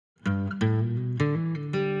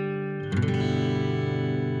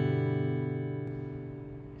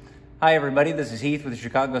Hi everybody, this is Heath with the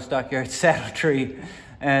Chicago Stockyard Saddle Tree,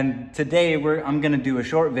 and today I'm going to do a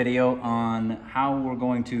short video on how we're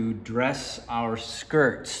going to dress our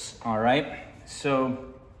skirts. All right,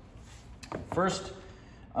 so first,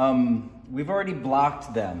 we've already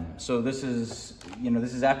blocked them. So this is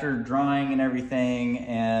after drying and everything,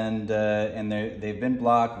 and they've been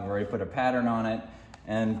blocked. We've already put a pattern on it,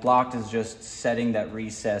 and blocked is just setting that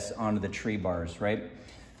recess onto the tree bars, right?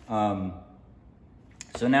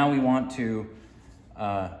 So now we want to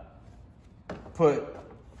put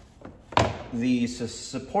the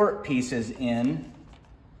support pieces in,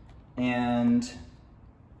 and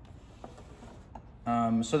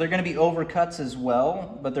so they're going to be overcuts as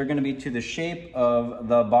well, but they're going to be to the shape of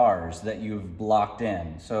the bars that you've blocked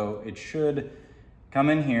in. So it should come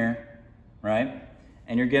in here, right?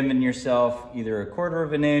 And you're giving yourself either 1/4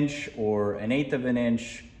 of an inch or 1/8 of an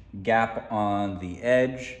inch gap on the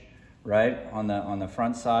edge, right, on the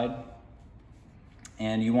front side.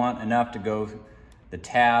 And you want enough to go the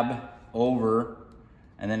tab over,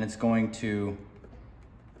 and then it's going to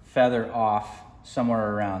feather off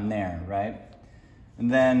somewhere around there, right? And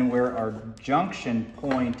then where our junction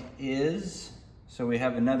point is, so we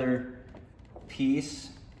have another piece,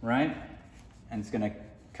 right? And it's gonna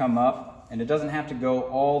come up, and it doesn't have to go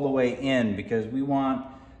all the way in because we want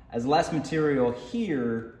as less material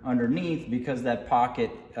here underneath, because that pocket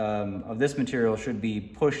of this material should be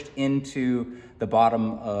pushed into the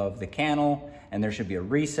bottom of the cantle, and there should be a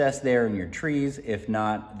recess there in your trees. If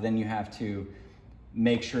not, then you have to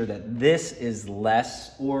make sure that this is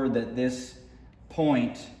less, or that this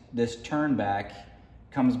point, this turn back,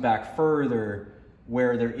 comes back further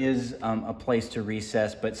where there is a place to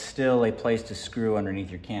recess, but still a place to screw underneath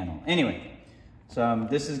your cantle. Anyway, so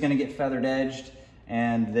this is gonna get feathered edged,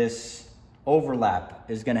 and this overlap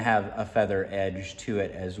is gonna have a feather edge to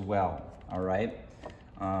it as well, all right?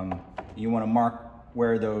 You wanna mark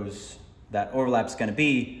where that overlap's gonna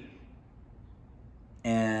be,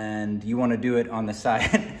 and you wanna do it on the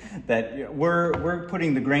side that we're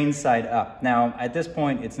putting the grain side up. Now, at this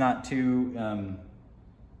point, it's not too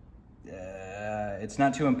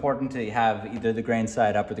important to have either the grain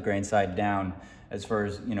side up or the grain side down as far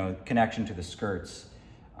as, connection to the skirts.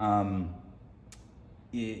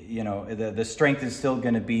 The strength is still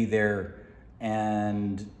going to be there,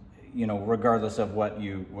 and regardless of what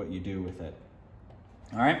you do with it.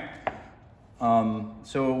 All right.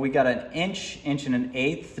 So we got an inch and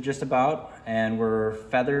 1/8 just about, and we're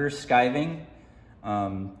feather skiving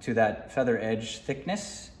to that feather edge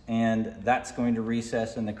thickness, and that's going to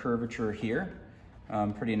recess in the curvature here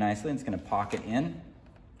pretty nicely. It's going to pocket in.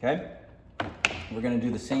 Okay. We're going to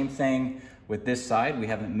do the same thing with this side. We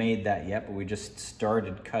haven't made that yet, but we just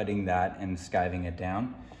started cutting that and skiving it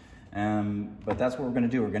down. But that's what we're gonna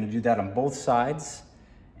do. We're gonna do that on both sides.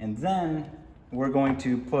 And then we're going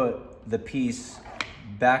to put the piece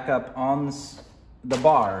back up on the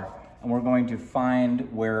bar, and we're going to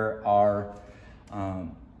find where our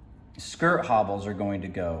skirt hobbles are going to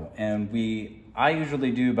go. And I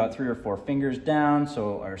usually do about 3 or 4 fingers down.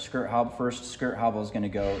 So our first skirt hobble is gonna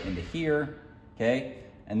go into here, okay?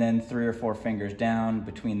 And then 3 or 4 fingers down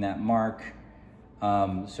between that mark.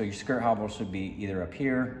 So your skirt hobble should be either up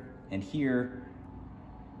here and here,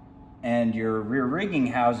 and your rear rigging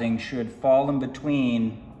housing should fall in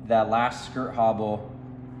between that last skirt hobble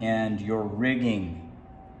and your rigging,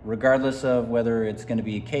 regardless of whether it's going to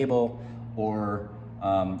be a cable or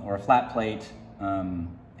a flat plate. And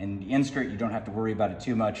the inskirt, you don't have to worry about it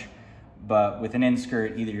too much, but with an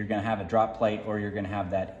inskirt, either you're going to have a drop plate or you're going to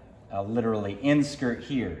have that literally inskirt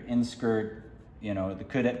here. Inskirt,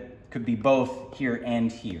 it could be both here and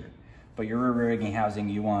here. But your rear rigging housing,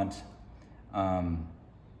 you want,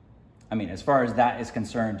 as far as that is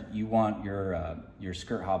concerned, you want your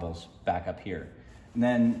skirt hobbles back up here. And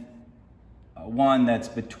then one that's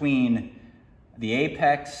between the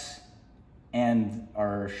apex and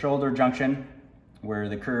our shoulder junction, where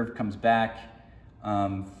the curve comes back.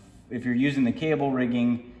 If you're using the cable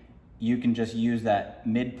rigging, you can just use that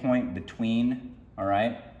midpoint between, all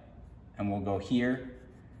right? And we'll go here.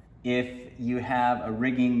 If you have a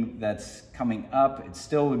rigging that's coming up, it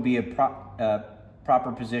still would be a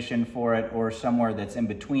proper position for it, or somewhere that's in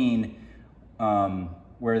between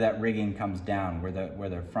where that rigging comes down, where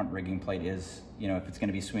the front rigging plate is, if it's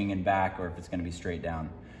gonna be swinging back or if it's gonna be straight down.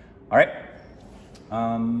 All right,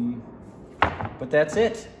 but that's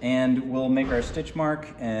it. And we'll make our stitch mark,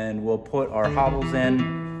 and we'll put our hobbles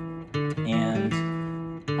in, and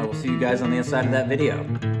I will see you guys on the other side of that video.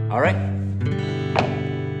 All right.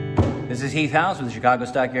 This is Heath House with the Chicago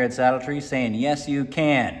Stockyard Saddle Tree saying, yes, you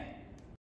can.